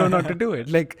now you know not to do it.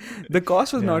 Like, the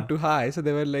cost was Yeah. not too high, so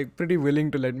they were like pretty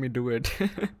willing to let me do it.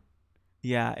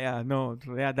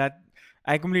 That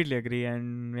I completely agree,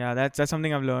 and yeah, that's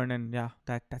something I've learned, and yeah,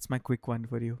 that's my quick one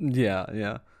for you.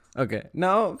 Yeah. Okay.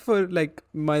 Now for like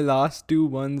my last two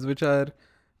ones, which are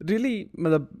really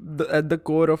at the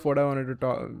core of what I wanted to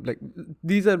talk. Like,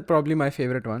 these are probably my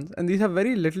favorite ones, and these have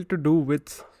very little to do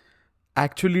with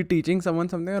actually teaching someone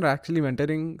something or actually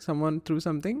mentoring someone through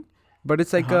something, but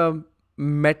it's like a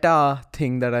meta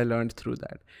thing that I learned through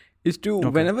that. Is to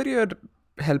whenever you're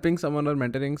helping someone or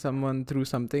mentoring someone through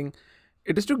something,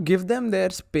 it is to give them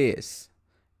their space.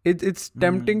 It's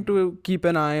tempting to keep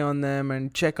an eye on them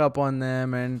and check up on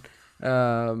them and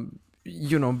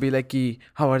be like,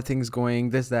 how are things going,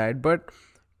 this, that, but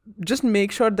just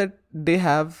make sure that they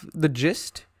have the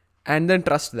gist and then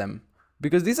trust them,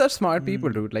 because these are smart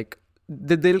people, dude. Like,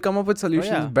 they'll come up with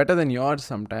solutions better than yours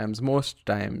sometimes, most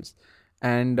times.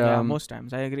 And most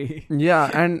times I agree. yeah,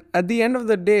 and at the end of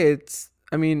the day, it's,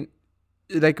 I mean,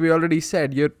 like we already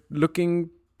said, you're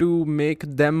looking to make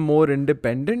them more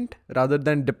independent rather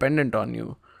than dependent on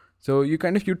you. So you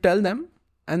tell them,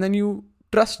 and then you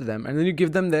trust them, and then you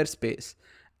give them their space.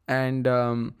 And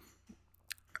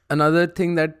another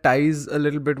thing that ties a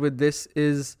little bit with this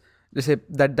is, let's say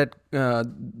that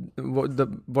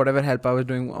whatever help I was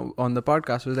doing on the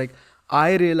podcast was like,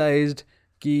 I realized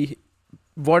ki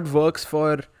what works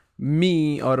for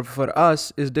me or for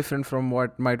us is different from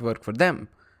what might work for them,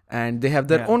 and they have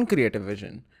their own creative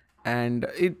vision. And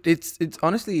it's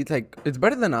honestly, it's like, it's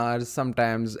better than ours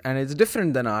sometimes, and it's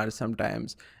different than ours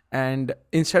sometimes. And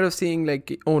instead of seeing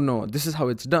like, oh no, this is how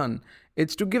it's done,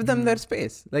 it's to give them their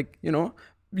space. Like,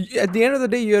 at the end of the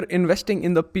day, you're investing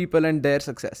in the people and their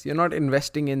success. You're not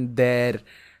investing in their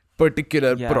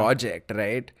particular project,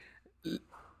 right?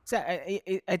 So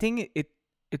I think it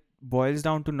boils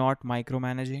down to not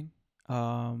micromanaging.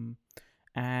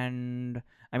 And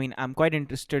I mean, I'm quite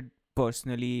interested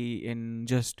personally in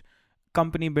just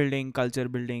company building, culture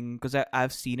building, because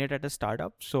I've seen it at a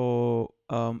startup. So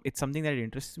it's something that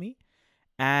interests me.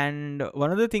 And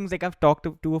one of the things, like, I've talked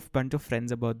to a bunch of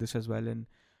friends about this as well. And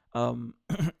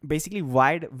basically,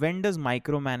 when does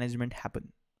micromanagement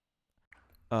happen?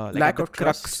 Lack of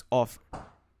crux of,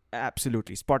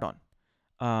 absolutely spot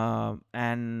on.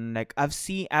 And like,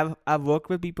 I've worked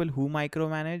with people who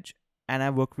micromanage, and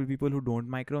I've worked with people who don't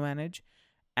micromanage,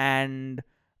 and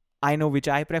I know which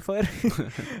I prefer.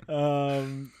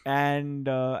 And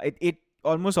it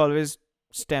almost always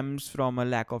stems from a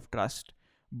lack of trust.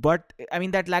 But I mean,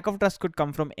 that lack of trust could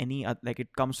come from it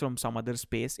comes from some other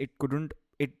space. It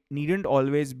needn't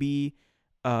always be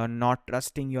not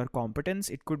trusting your competence.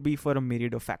 It could be for a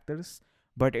myriad of factors,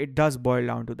 but it does boil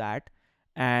down to that.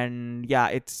 And yeah,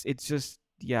 it's just,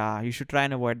 you should try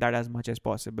and avoid that as much as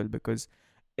possible, because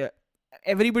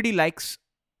everybody likes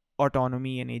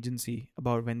autonomy and agency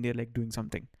about when they're like doing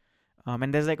something.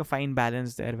 And there's like a fine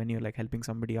balance there when you're like helping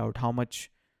somebody out, how much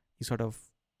you sort of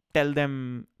tell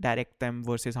them, direct them,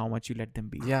 versus how much you let them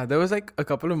be. Yeah, there was like a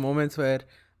couple of moments where,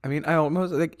 I mean,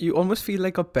 you almost feel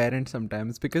like a parent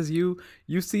sometimes, because you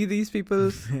see these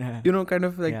people, kind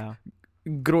of like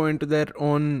grow into their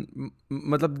own,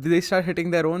 they start hitting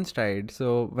their own stride.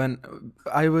 So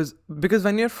because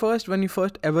when you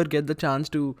first ever get the chance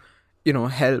to,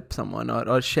 help someone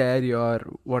or share your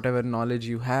whatever knowledge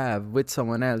you have with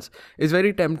someone else, it's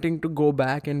very tempting to go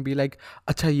back and be like,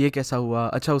 अच्छा ये कैसा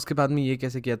हुआ, अच्छा उसके बाद में ये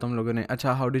कैसे किया तुम लोगों ने,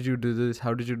 अच्छा how did you do this,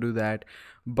 how did you do that.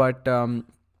 But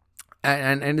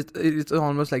and it's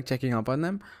almost like checking up on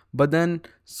them. But then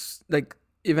like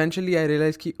eventually I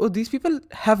realized these people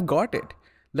have got it.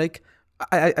 Like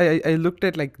I looked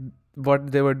at like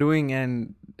what they were doing,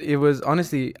 and it was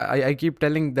honestly, I keep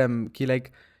telling them ki,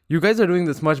 like, you guys are doing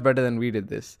this much better than we did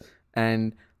this.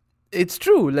 And it's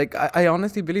true. Like, I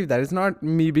honestly believe that. It's not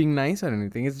me being nice or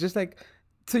anything. It's just like,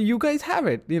 so you guys have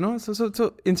it, you know.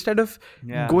 So instead of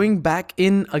going back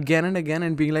in again and again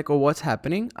and being like, oh, what's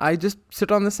happening, I just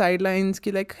sit on the sidelines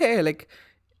ki, like, hey, like,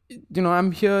 you know,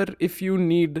 I'm here if you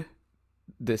need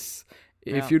this.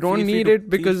 If you don't need it,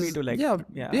 because to, like,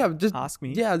 just ask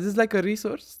me. Yeah, this is like a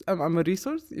resource. I'm a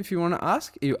resource. If you want to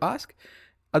ask, you ask.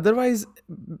 Otherwise,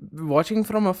 watching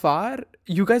from afar,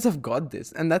 you guys have got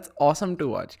this, and that's awesome to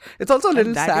watch. It's also a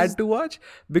little sad to watch,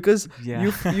 because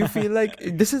you feel like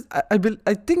this is, I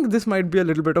think this might be a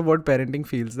little bit of what parenting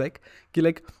feels like.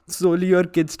 Like, slowly your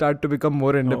kids start to become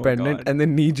more independent, and they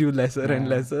need you lesser and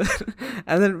lesser.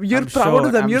 And then you're proud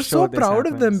of them. You're so proud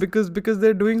of them because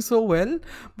they're doing so well,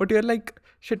 but you're like,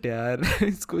 shit यार,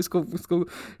 इसको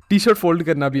T-shirt fold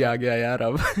करना भी आ गया यार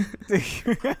अब.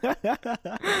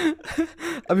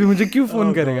 अभी मुझे क्यों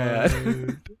फोन करेगा यार.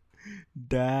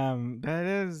 Damn,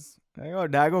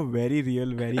 that got very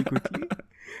real very quickly.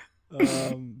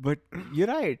 But you're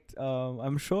right.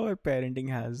 I'm sure parenting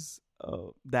has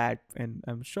that, and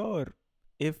I'm sure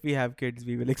if we have kids,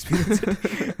 we will experience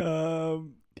it.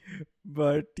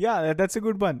 But yeah, that's a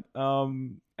good one.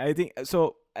 I think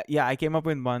so. Yeah, I came up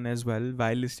with one as well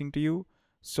while listening to you.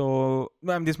 So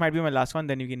this might be my last one.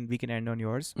 Then we can end on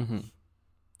yours. Mm-hmm.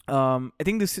 I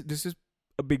think this is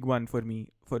a big one for me.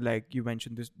 For, like, you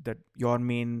mentioned this, that your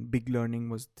main big learning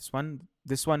was this one.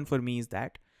 This one for me is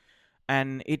that,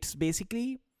 and it's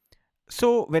basically,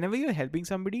 so whenever you're helping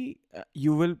somebody,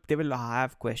 they will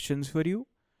have questions for you,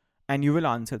 and you will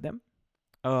answer them.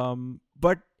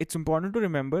 But it's important to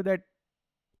remember that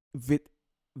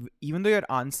even though you're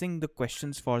answering the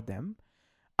questions for them,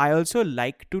 I also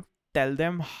like to tell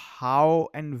them how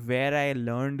and where I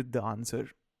learned the answer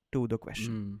to the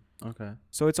question. Okay.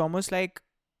 So it's almost like,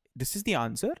 this is the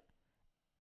answer,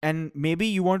 and maybe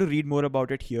you want to read more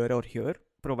about it here or here,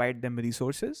 provide them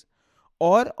resources,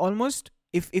 or almost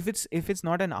if it's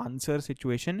not an answer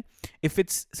situation,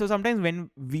 so sometimes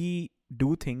when we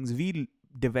do things, we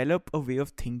develop a way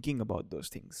of thinking about those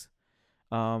things.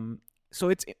 So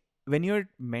it's, when you're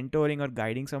mentoring or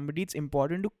guiding somebody, it's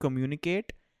important to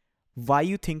communicate why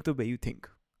you think the way you think.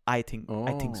 I think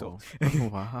so. Oh,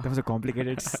 wow. That was a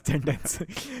complicated sentence.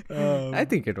 I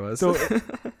think it was. So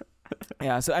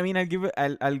yeah, so I mean,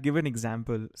 I'll give an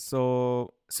example.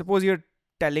 So suppose you're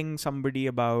telling somebody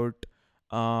about,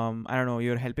 I don't know,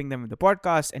 you're helping them with the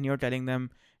podcast, and you're telling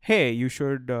them, hey, you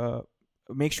should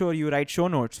make sure you write show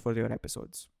notes for your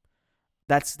episodes.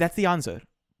 That's the answer.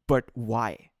 But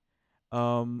why?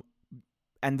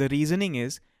 And the reasoning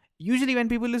is, usually when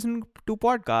people listen to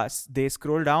podcasts, they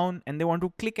scroll down and they want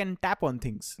to click and tap on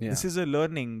things. Yeah. This is a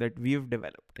learning that we've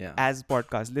developed as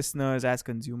podcast listeners, as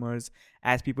consumers,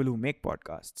 as people who make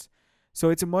podcasts. So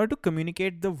it's more to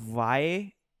communicate the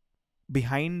why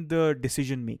behind the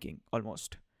decision making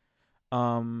almost.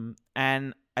 And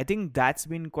I think that's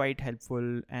been quite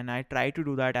helpful, and I try to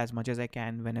do that as much as I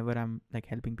can whenever I'm, like,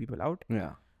 helping people out.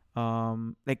 Yeah.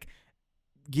 Like,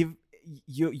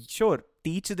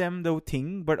 teach them the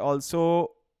thing, but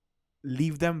also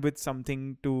leave them with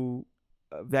something to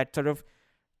that sort of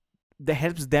that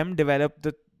helps them develop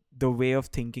the way of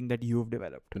thinking that you've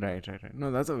developed. Right.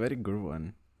 No, that's a very good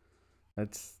one.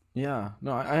 That's, yeah.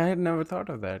 No, I had never thought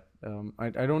of that. I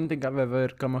don't think I've ever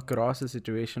come across a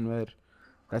situation where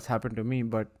that's happened to me,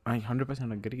 but I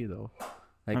 100% agree though.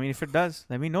 Like, I mean, if it does,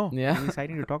 let me know. Yeah. It's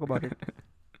exciting to talk about it.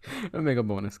 We'll make a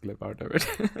bonus clip out of it.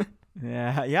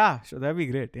 Yeah, sure, that'd be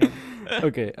great. Yeah.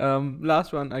 Okay,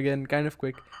 last one, again, kind of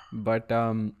quick, but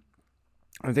I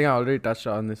think I already touched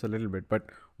on this a little bit, but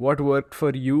what worked for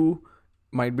you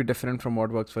might be different from what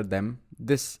works for them.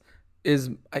 This is,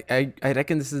 I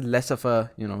reckon this is less of a,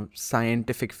 you know,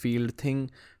 scientific field thing,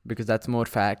 because that's more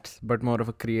facts, but more of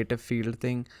a creative field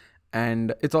thing.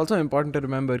 And it's also important to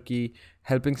remember that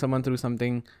helping someone through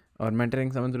something or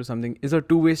mentoring someone through something is a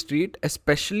two-way street,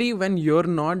 especially when you're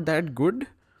not that good.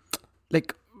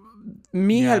 Like,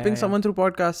 me helping someone through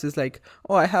podcasts is like,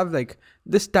 oh, I have like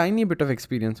this tiny bit of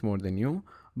experience more than you,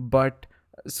 but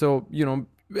so, you know,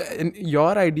 and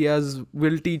your ideas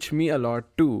will teach me a lot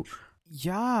too.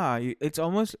 Yeah, it's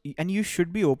almost, and you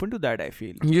should be open to that, I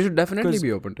feel. You should definitely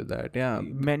be open to that. Yeah.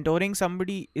 Mentoring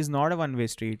somebody is not a one-way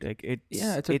street. Like,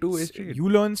 it's a two-way street. You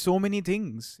learn so many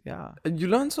things. Yeah. You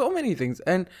learn so many things.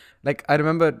 And like, I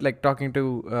remember like talking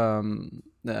to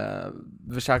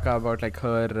Vishaka about like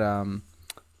her,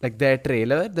 like the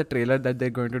trailer that they're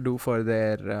going to do for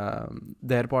their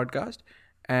podcast.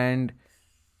 And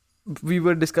we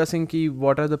were discussing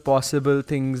what are the possible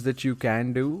things that you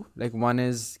can do. Like one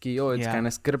is it's kind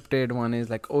of scripted. One is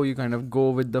like, you kind of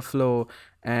go with the flow.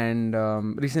 And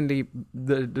recently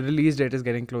the release date is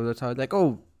getting closer, so I was like,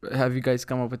 have you guys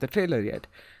come up with a trailer yet?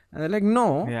 And they're like,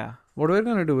 no. Yeah. What we're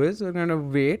gonna do is we're gonna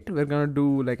wait. We're gonna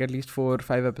do like at least 4 or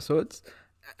 5 episodes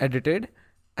edited,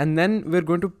 and then we're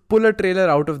going to pull a trailer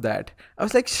out of that. I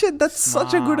was like, shit, that's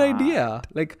such a good idea.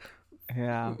 Like,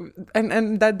 yeah.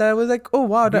 And that was like, oh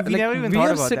wow, we never even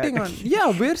thought about sitting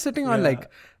that. We're sitting on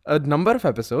like a number of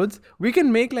episodes. We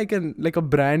can make like a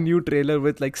brand new trailer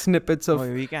with like snippets of.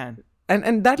 We can.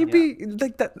 And that'll be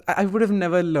like that. I would have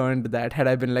never learned that had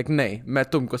I been like, nahi, main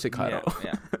tumko sikha raha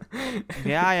hu.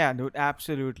 Yeah, dude,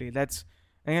 absolutely. I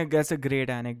think that's a great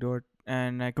anecdote,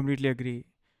 and I completely agree.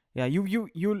 Yeah,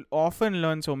 you'll often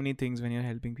learn so many things when you're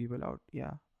helping people out.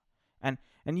 Yeah,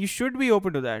 and you should be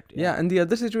open to that. Yeah, and the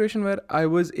other situation where I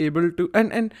was able to,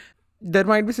 and there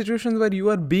might be situations where you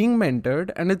are being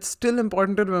mentored, and it's still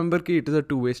important to remember that it is a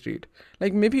two-way street.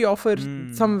 Like maybe offer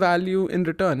some value in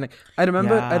return. Like I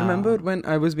remember when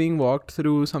I was being walked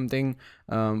through something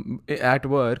at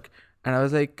work, and I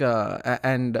was like,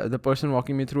 and the person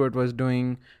walking me through it was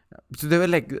doing. So they were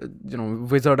like,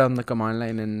 wizard on the command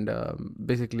line, and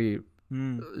basically.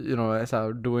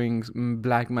 Doing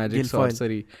black magic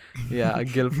sorcery,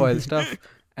 Guilfoyle stuff,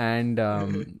 and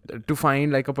to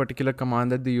find like a particular command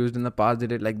that they used in the past, they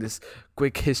did like this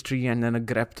quick history and then a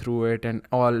grep through it and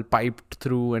all piped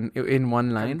through and in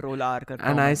one line. Control R.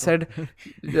 And I said,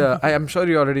 I am sure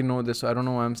you already know this, so I don't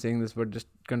know why I'm saying this, but just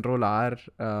Control R.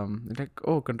 Like,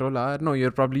 Control R? No,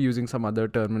 you're probably using some other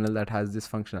terminal that has this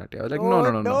functionality. I was like,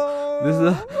 no.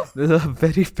 This is a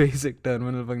very basic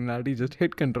terminal functionality. Just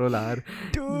hit Control R,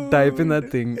 type in that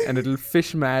thing, and it'll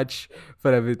fish match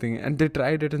for everything. And they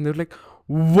tried it, and they were like,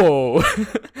 whoa.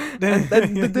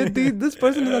 This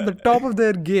person is at the top of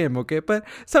their game, okay? But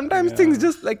sometimes things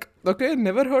just like, okay,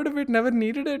 never heard of it, never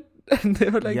needed it. And they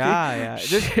were like,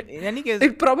 Just, in any case,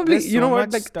 it probably,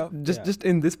 like stuff, just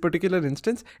in this particular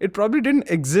instance, it probably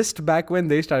didn't exist back when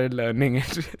they started learning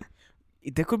it.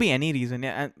 There could be any reason.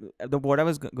 Yeah, and what I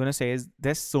was gonna say is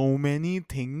there's so many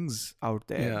things out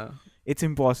there. Yeah. It's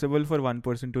impossible for one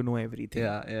person to know everything.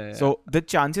 Yeah. So the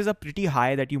chances are pretty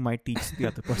high that you might teach the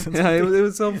other person. It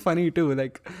was so funny too.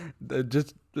 Like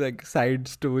just like side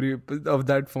story of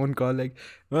that phone call. Like,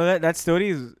 well, that story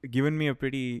has given me a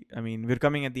pretty. I mean, we're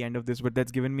coming at the end of this, but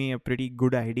that's given me a pretty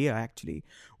good idea. Actually,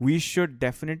 we should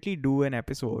definitely do an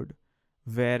episode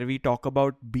where we talk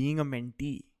about being a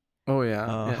mentee. Oh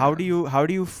yeah. How do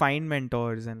you find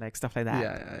mentors and like stuff like that?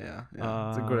 Yeah.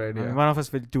 It's a good idea. One of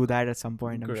us will do that at some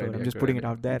point. I'm sure. I'm just putting it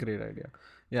out there. Great idea.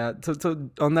 Yeah. So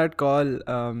on that call,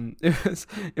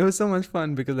 it was so much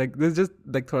fun because like this is just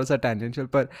like thoda sa tangential,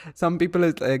 but some people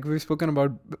is like we've spoken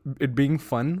about it being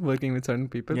fun working with certain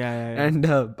people. Yeah. And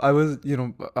I was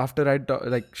after I'd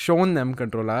like shown them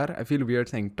Control R, I feel weird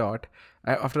saying taught.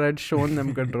 After I'd shown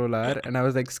them Control R and I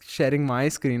was like sharing my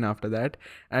screen after that,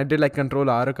 and I did like Control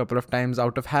R a couple of times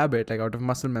out of habit, like out of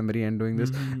muscle memory and doing this.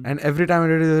 And every time I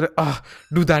did it, I was like,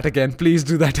 do that again, please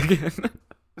do that again.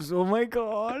 Oh my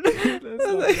god.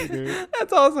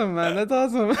 That's awesome, man. That's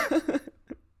awesome.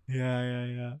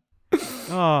 Yeah.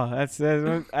 That's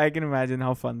I can imagine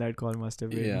how fun that call must have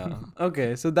been. Yeah.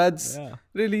 Okay, so that's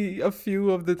really a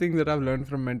few of the things that I've learned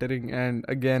from mentoring, and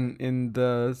again, in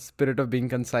the spirit of being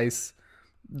concise,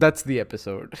 that's the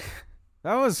episode.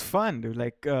 That was fun, dude.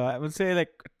 Like I would say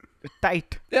like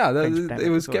tight. Yeah, it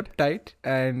was kept tight,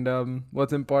 and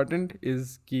what's important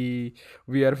is that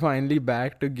we are finally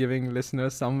back to giving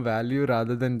listeners some value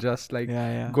rather than just like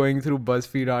going through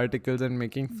BuzzFeed articles and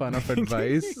making fun of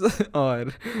advice or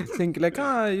think like,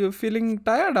 you're feeling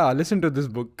tired, listen to this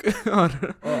book. Or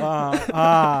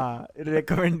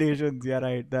recommendations. Yeah,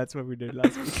 right. That's what we did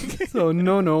last week. So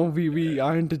no, we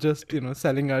aren't just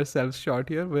selling ourselves short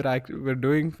here. We're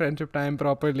doing Friendship Time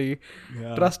properly.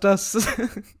 Yeah. Trust us.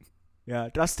 Yeah,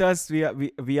 trust us.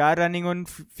 We are running on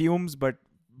fumes, but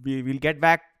we'll get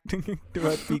back to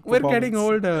our peak. We're getting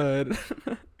older.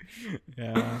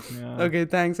 Yeah. Okay,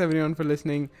 thanks everyone for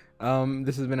listening.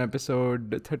 This has been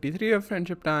episode 33 of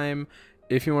Friendship Time.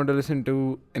 If you want to listen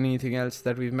to anything else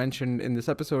that we've mentioned in this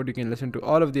episode, you can listen to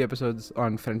all of the episodes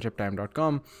on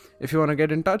friendshiptime.com. If you want to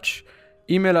get in touch,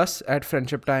 email us at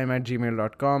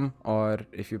friendshiptime@gmail.com, or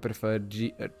if you prefer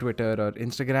Twitter or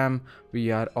Instagram,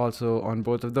 we are also on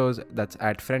both of those. That's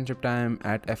at friendshiptime,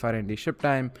 at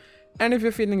FRNDshiptime. And if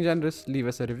you're feeling generous, leave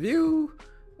us a review.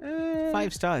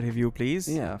 5-star review, please.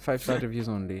 Yeah, 5-star reviews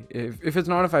only. If it's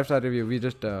not a 5-star review, we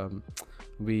just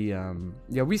we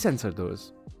censor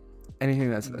those. Anything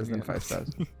that's less than 5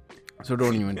 stars. So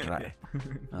don't even try.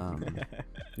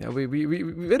 Yeah,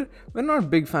 we're not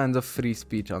big fans of free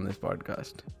speech on this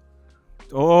podcast.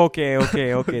 Okay.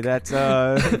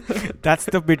 That's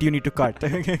the bit you need to cut.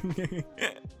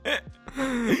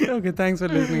 Okay, thanks for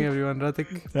listening, everyone.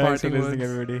 Ratik, thanks for listening,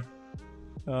 everybody.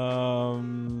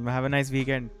 Have a nice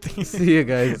weekend. See you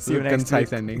guys. See you next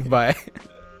concise week. ending. Bye.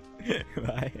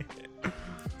 Bye.